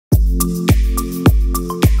Hello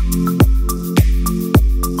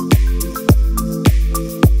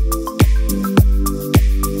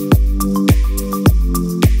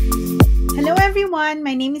everyone,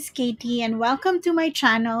 my name is Katie and welcome to my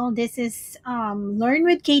channel. This is Learn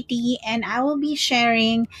with Katie, and I will be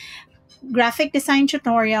sharing graphic design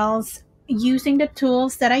tutorials using the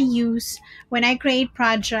tools that I use when I create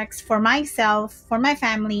projects for myself, for my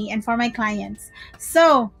family, and for my clients.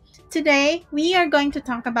 So today we are going to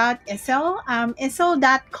talk about Easil.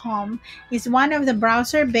 Easil.com is one of the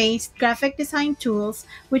browser-based graphic design tools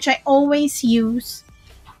which I always use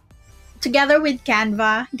together with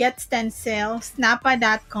Canva, GetStencil,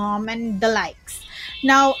 Snappa.com, and the likes.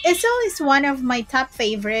 Now, Easil is one of my top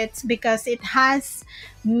favorites because it has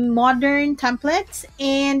modern templates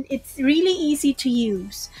and it's really easy to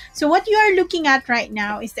use. So what you are looking at right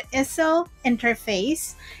now is the Easil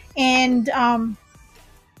interface. And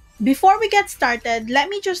before we get started, let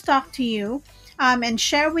me just talk to you and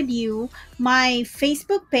share with you my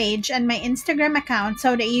Facebook page and my Instagram account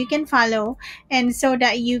so that you can follow and so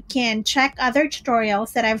that you can check other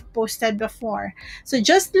tutorials that I've posted before. So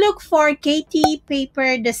just look for KT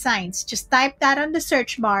Paper Designs. Just type that on the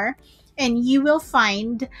search bar and you will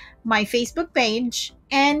find my Facebook page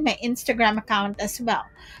and my Instagram account as well.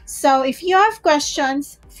 So if you have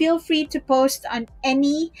questions, feel free to post on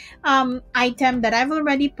any item that I've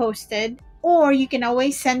already posted, or you can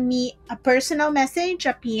always send me a personal message,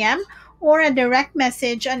 a PM, or a direct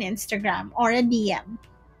message on Instagram or a DM.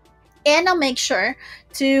 And I'll make sure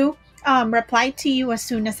to reply to you as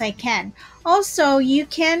soon as I can. Also, you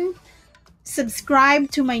can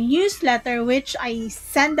subscribe to my newsletter, which I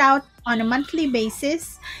send out on a monthly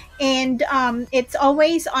basis. And it's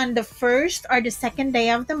always on the first or the second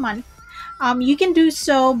day of the month. You can do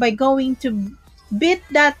so by going to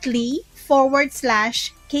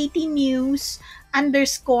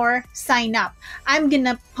bit.ly/KTnews_sign up. I'm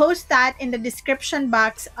gonna post that in the description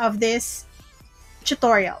box of this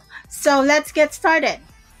tutorial. So let's get started.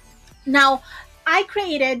 Now, I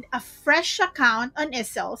created a fresh account on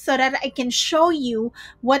Easil so that I can show you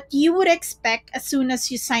what you would expect as soon as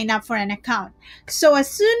you sign up for an account. So as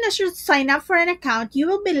soon as you sign up for an account, you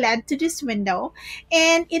will be led to this window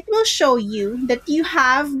and it will show you that you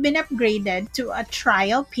have been upgraded to a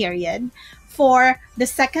trial period for the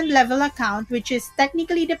second level account, which is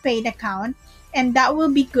technically the paid account, and that will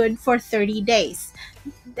be good for 30 days.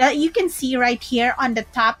 You can see right here on the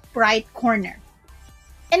top right corner.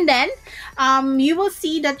 And then you will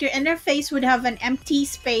see that your interface would have an empty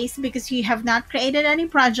space because you have not created any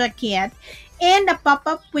project yet. And a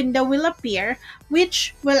pop-up window will appear,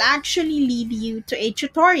 which will actually lead you to a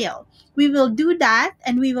tutorial. We will do that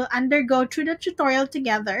and we will undergo through the tutorial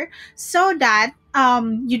together so that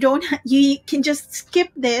you can just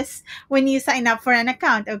skip this when you sign up for an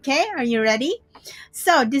account. Okay, are you ready?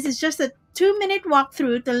 So this is just a 2-minute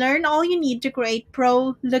walkthrough to learn all you need to create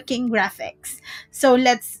pro-looking graphics. So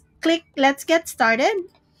let's get started.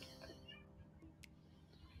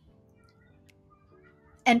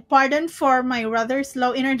 And pardon for my rather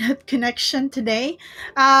slow internet connection today.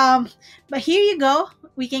 But here you go.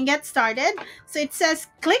 We can get started. So it says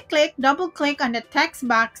double click on the text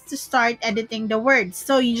box to start editing the words.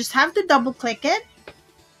 So you just have to double click it.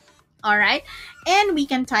 All right. And we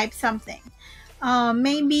can type something.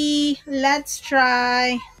 Maybe let's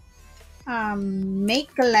try make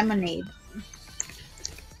a lemonade.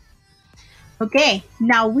 Okay,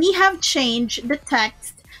 now we have changed the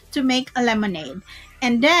text to make a lemonade.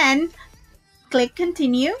 And then click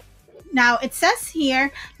continue. Now it says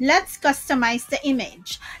here, let's customize the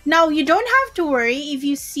image. Now you don't have to worry if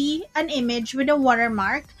you see an image with a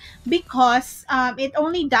watermark because it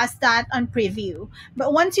only does that on preview.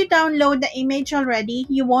 But once you download the image already,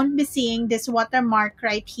 you won't be seeing this watermark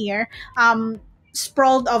right here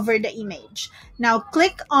sprawled over the image. Now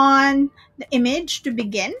click on the image to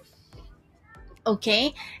begin.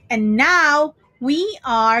 Okay, and now we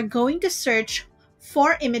are going to search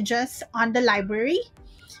for images on the library.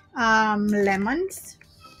 Lemons.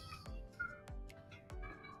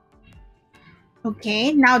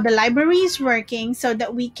 Okay, now the library is working so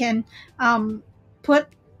that we can put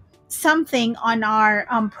something on our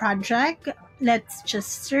project. Let's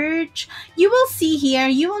just search. You will see here,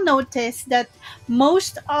 you will notice that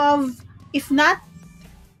most of, if not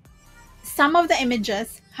some of the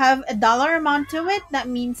images have a dollar amount to it. That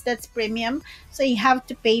means that's premium. So you have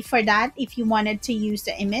to pay for that if you wanted to use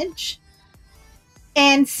the image.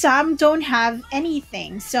 And some don't have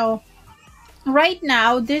anything. So right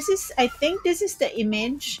now, I think this is the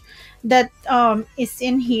image that is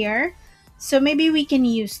in here. So maybe we can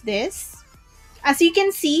use this. As you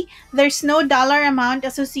can see, there's no dollar amount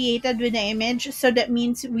associated with the image, so that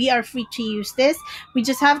means we are free to use this. We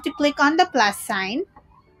just have to click on the plus sign,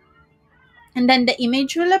 and then the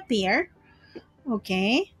image will appear.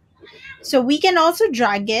 Okay, so we can also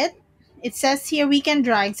drag it. It says here we can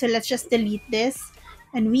drag, so let's just delete this,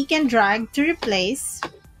 and we can drag to replace.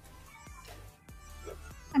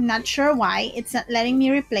 I'm not sure why it's not letting me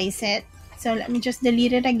replace it, so let me just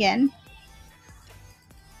delete it again.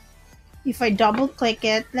 If I double click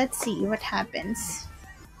it, let's see what happens.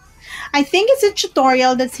 I think it's a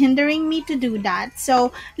tutorial that's hindering me to do that.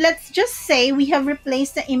 So let's just say we have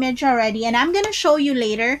replaced the image already, and I'm going to show you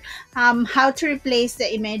later how to replace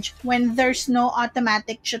the image when there's no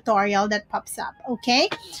automatic tutorial that pops up. Okay,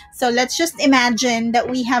 so let's just imagine that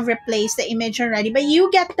we have replaced the image already, but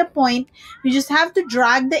you get the point. You just have to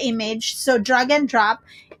drag the image, so drag and drop,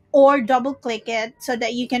 or double click it so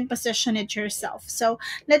that you can position it yourself. So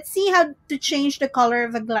let's see how to change the color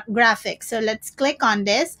of a graphic. So let's click on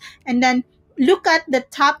this, and then look at the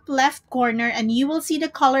top left corner, and you will see the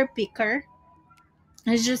color picker.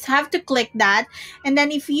 You just have to click that, and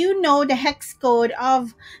then if you know the hex code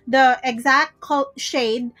of the exact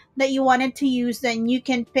shade that you wanted to use, then you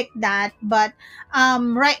can pick that. But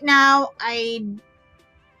right now I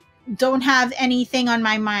don't have anything on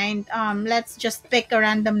my mind. Let's just pick a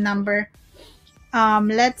random number.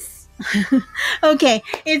 Let's Okay,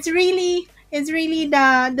 it's really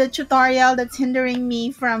the tutorial that's hindering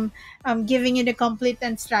me from giving you the complete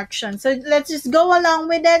instruction. So let's just go along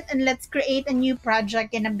with it, and let's create a new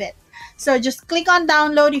project in a bit. So just click on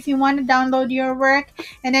download if you want to download your work,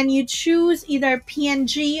 and then you choose either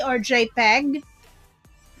PNG or JPEG.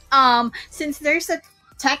 Since there's a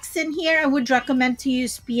text in here, I would recommend to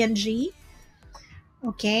use PNG.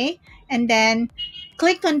 Okay, and then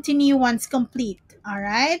click continue once complete. All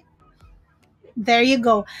right, there you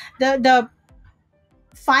go. The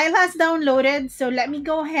file has downloaded, so let me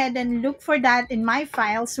go ahead and look for that in my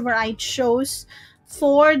files where I chose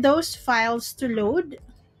for those files to load.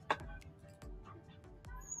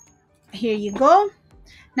 Here you go.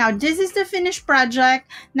 Now this is the finished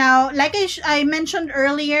project. Now, like I mentioned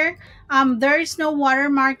earlier, there is no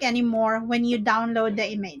watermark anymore when you download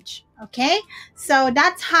the image. Okay, so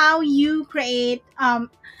that's how you create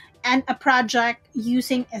a project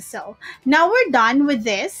using Easil. Now we're done with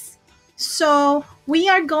this. So we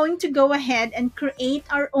are going to go ahead and create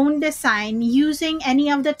our own design using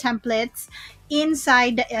any of the templates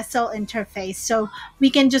inside the Easil interface. So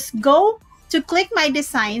we can just go to click my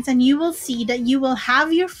designs, and you will see that you will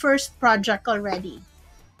have your first project already.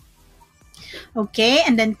 Okay,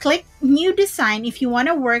 and then click new design if you want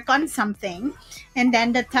to work on something, and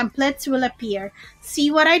then the templates will appear.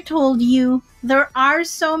 See what I told you? There are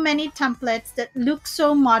so many templates that look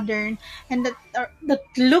so modern, and that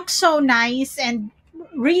look so nice, and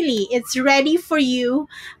really it's ready for you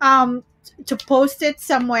to post it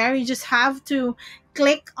somewhere. You just have to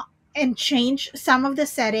click and change some of the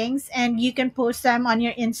settings, and you can post them on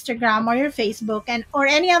your Instagram or your Facebook and or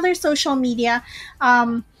any other social media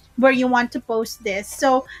where you want to post this.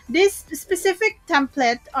 So this specific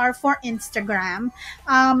template are for Instagram.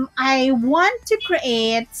 I want to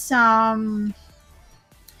create something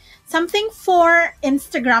for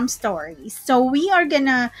Instagram stories. So we are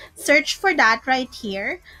gonna search for that right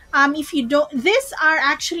here. If you don't, these are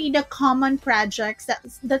actually the common projects.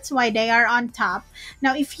 That's why they are on top.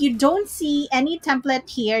 Now, if you don't see any template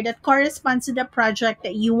here that corresponds to the project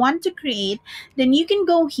that you want to create, then you can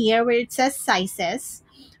go here where it says sizes,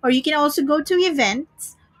 or you can also go to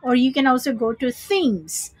events, or you can also go to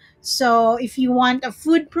themes. So if you want a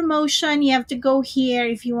food promotion, you have to go here.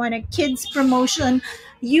 If you want a kids promotion,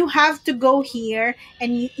 you have to go here.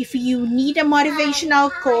 And if you need a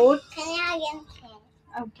motivational quote,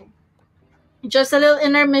 okay, just a little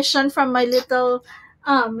intermission from my little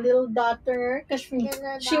daughter, because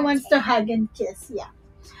she wants to hug and kiss. Yeah.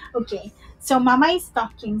 Okay, so Mama is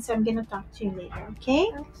talking, so I'm gonna talk to you later.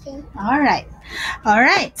 Okay. Okay. All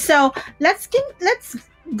right. So let's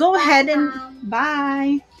go ahead and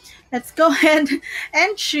bye. Let's go ahead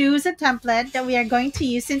and choose a template that we are going to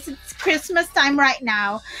use. Since it's Christmas time right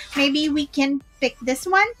now, maybe we can pick this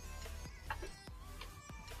one.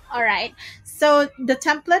 All right. So the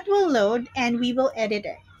template will load, and we will edit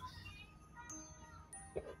it.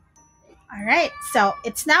 All right. So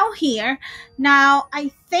it's now here. Now I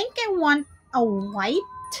think I want a white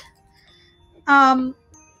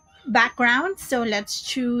background. So let's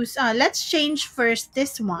choose. Let's change first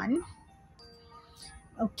this one.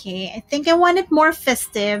 Okay, I think I want it more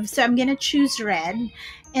festive, so I'm gonna choose red.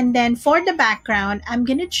 And then for the background, I'm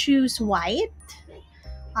gonna choose white.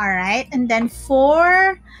 All right. And then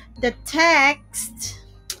for the text,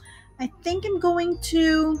 I think I'm going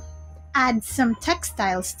to add some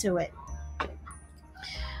textiles to it.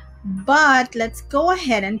 But let's go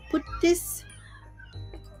ahead and put this.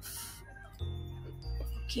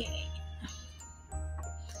 Okay.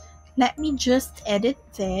 Let me just edit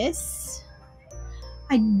this.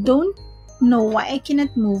 I don't know why I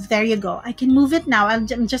cannot move. There you go. I can move it now. I'm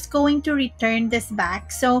just going to return this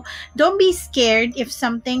back. So don't be scared if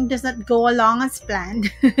something does not go along as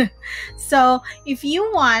planned. So if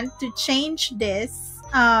you want to change this,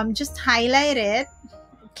 just highlight it.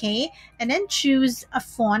 Okay. And then choose a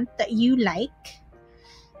font that you like.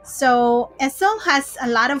 So Easil has a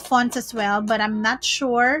lot of fonts as well, but I'm not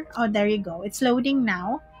sure. Oh, there you go. It's loading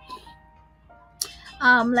now.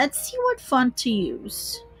 Let's see what font to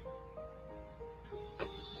use.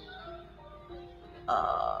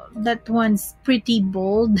 That one's pretty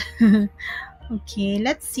bold. Okay,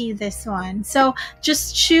 let's see this one. So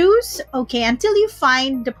just choose, okay, until you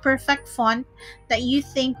find the perfect font that you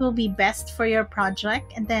think will be best for your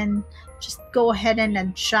project, and then just go ahead and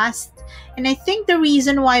adjust. And I think the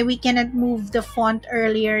reason why we cannot move the font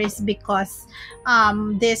earlier is because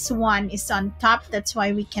this one is on top. That's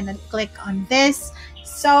why we cannot click on this.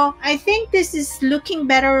 So I think this is looking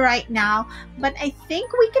better right now, but I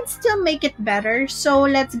think we can still make it better. So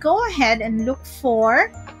let's go ahead and look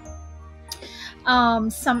for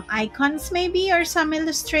some icons maybe, or some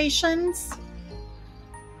illustrations.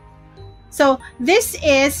 So this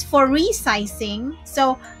is for resizing.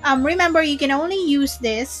 So remember, you can only use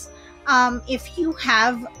this if you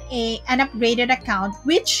have an upgraded account,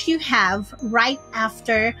 which you have right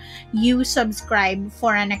after you subscribe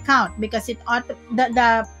for an account, because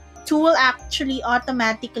the tool actually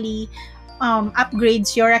automatically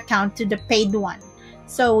upgrades your account to the paid one.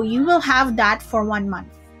 So you will have that for 1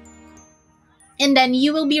 month. And then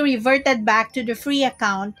you will be reverted back to the free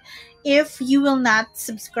account if you will not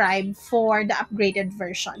subscribe for the upgraded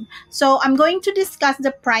version. So I'm going to discuss the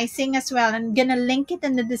pricing as well. I'm gonna link it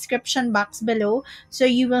in the description box below so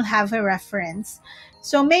you will have a reference.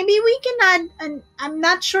 So maybe we can add I'm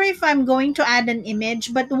not sure if I'm going to add an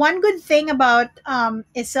image, but one good thing about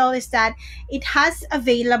Easil is that it has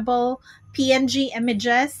available PNG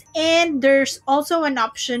images, and there's also an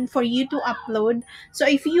option for you to upload. So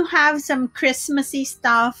if you have some Christmassy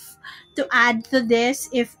stuff to add to this,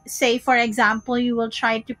 if say for example you will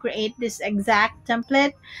try to create this exact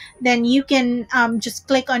template, then you can just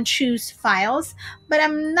click on choose files. But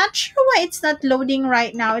I'm not sure why it's not loading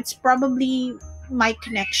right now. It's probably my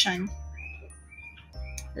connection.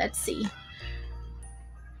 Let's see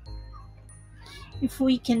if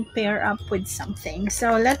we can pair up with something.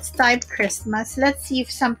 So let's type Christmas. Let's see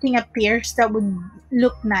if something appears that would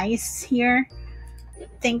look nice here. I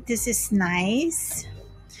think this is nice.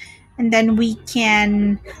 And then we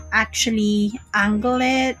can actually angle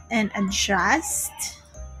it and adjust.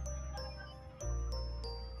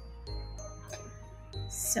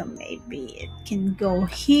 So maybe it can go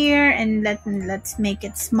here, and let's make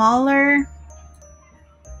it smaller.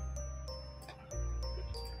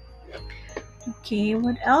 Okay,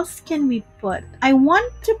 what else can we put? I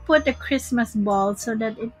want to put a Christmas ball so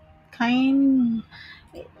that it kind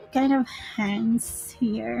of hangs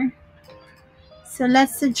here. So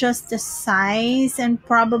let's adjust the size, and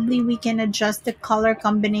probably we can adjust the color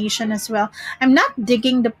combination as well. I'm not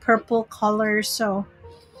digging the purple color, so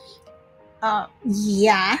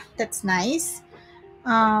yeah, that's nice.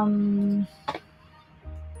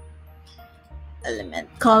 Element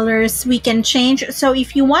colors we can change. So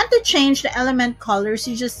if you want to change the element colors,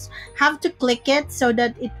 you just have to click it so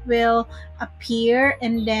that it will appear.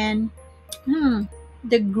 And then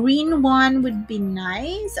the green one would be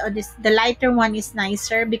nice, or the lighter one is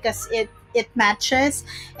nicer because it matches.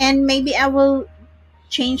 And maybe I will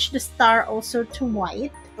change the star also to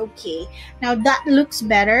white. Okay, now that looks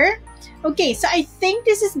better. Okay, so I think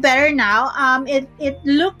this is better now. It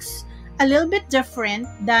looks a little bit different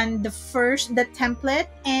than the template.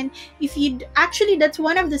 And if you actually, that's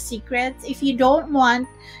one of the secrets. If you don't want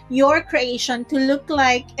your creation to look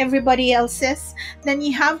like everybody else's, then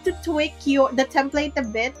you have to tweak the template a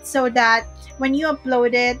bit so that when you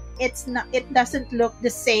upload it, it doesn't look the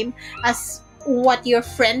same as what your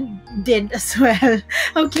friend did as well.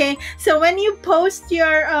 Okay, so when you post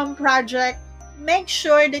your project, make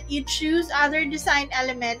sure that you choose other design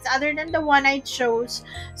elements other than the one I chose,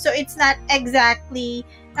 so it's not exactly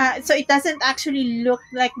so it doesn't actually look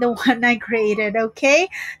like the one I created. Okay,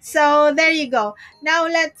 so there you go. Now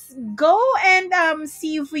let's go and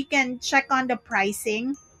see if we can check on the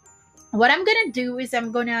pricing. What I'm gonna do is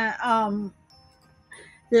I'm gonna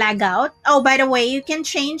lag out. Oh, by the way, you can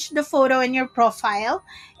change the photo in your profile,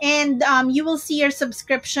 and you will see your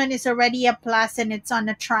subscription is already a plus and it's on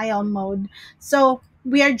a trial mode. So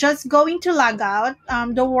we are just going to log out.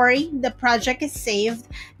 Don't worry, the project is saved.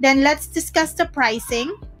 Then let's discuss the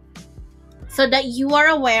pricing so that you are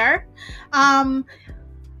aware. Um,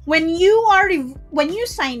 when you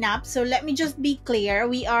sign up, so let me just be clear,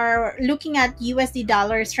 we are looking at USD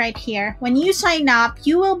dollars right here. When you sign up,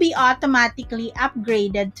 you will be automatically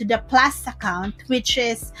upgraded to the plus account, which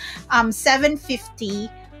is 750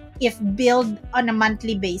 if billed on a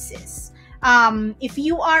monthly basis. If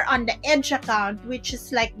you are on the edge account, which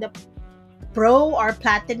is like the pro or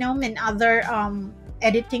platinum and other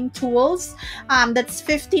editing tools, that's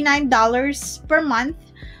 $59 per month.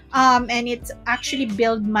 And it's actually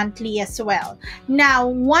billed monthly as well. Now,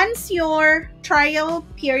 once your trial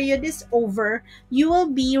period is over, you will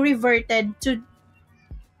be reverted to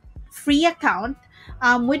free account,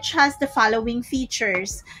 which has the following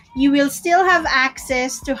features. You will still have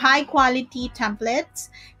access to high quality templates,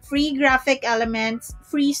 free graphic elements,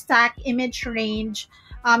 free stack image range.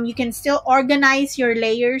 You can still organize your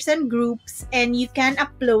layers and groups, and you can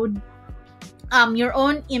upload your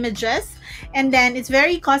own images, and then it's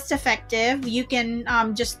very cost effective. You can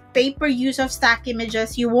just pay per use of stack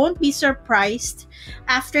images. You won't be surprised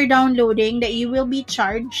after downloading that you will be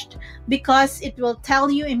charged, because it will tell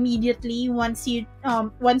you immediately once you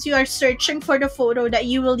are searching for the photo that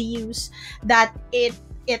you will use, that it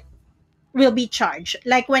will be charged.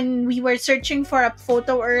 Like when we were searching for a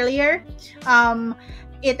photo earlier,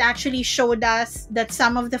 it actually showed us that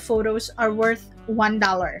some of the photos are worth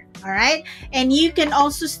 $1. All right, and you can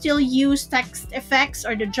also still use text effects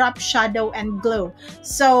or the drop shadow and glow.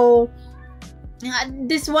 So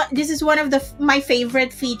this is one of my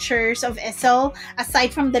favorite features of Easil,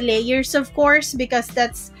 aside from the layers, of course, because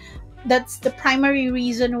that's the primary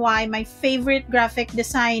reason why my favorite graphic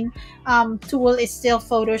design tool is still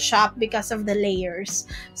Photoshop, because of the layers.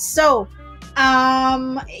 So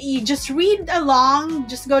you just read along,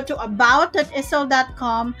 just go to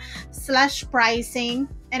about.easil.com/pricing,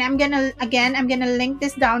 and I'm gonna link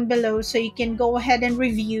this down below so you can go ahead and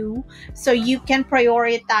review, so you can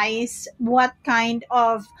prioritize what kind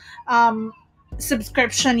of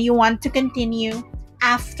subscription you want to continue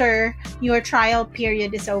after your trial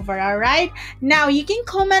period is over. All right, now you can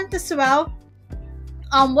comment as well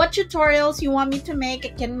what tutorials you want me to make. I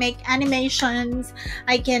can make animations.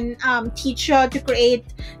 I can teach you how to create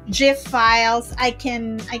GIF files. I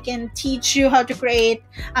can teach you how to create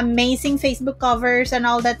amazing Facebook covers and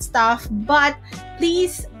all that stuff. But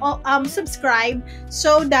please subscribe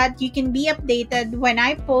so that you can be updated when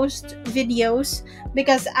I post videos,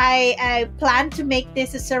 because I plan to make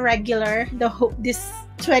this as a regular this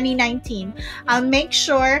 2019. I'll make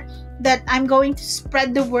sure that I'm going to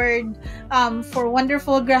spread the word for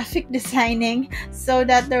wonderful graphic designing, so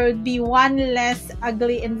that there would be one less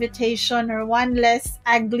ugly invitation or one less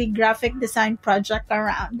ugly graphic design project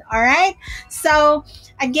around. All right, so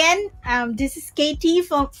again, this is Katie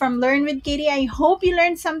from Learn with Katie. I hope you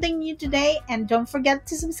learned something new today, and don't forget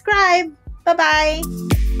to subscribe. Bye bye.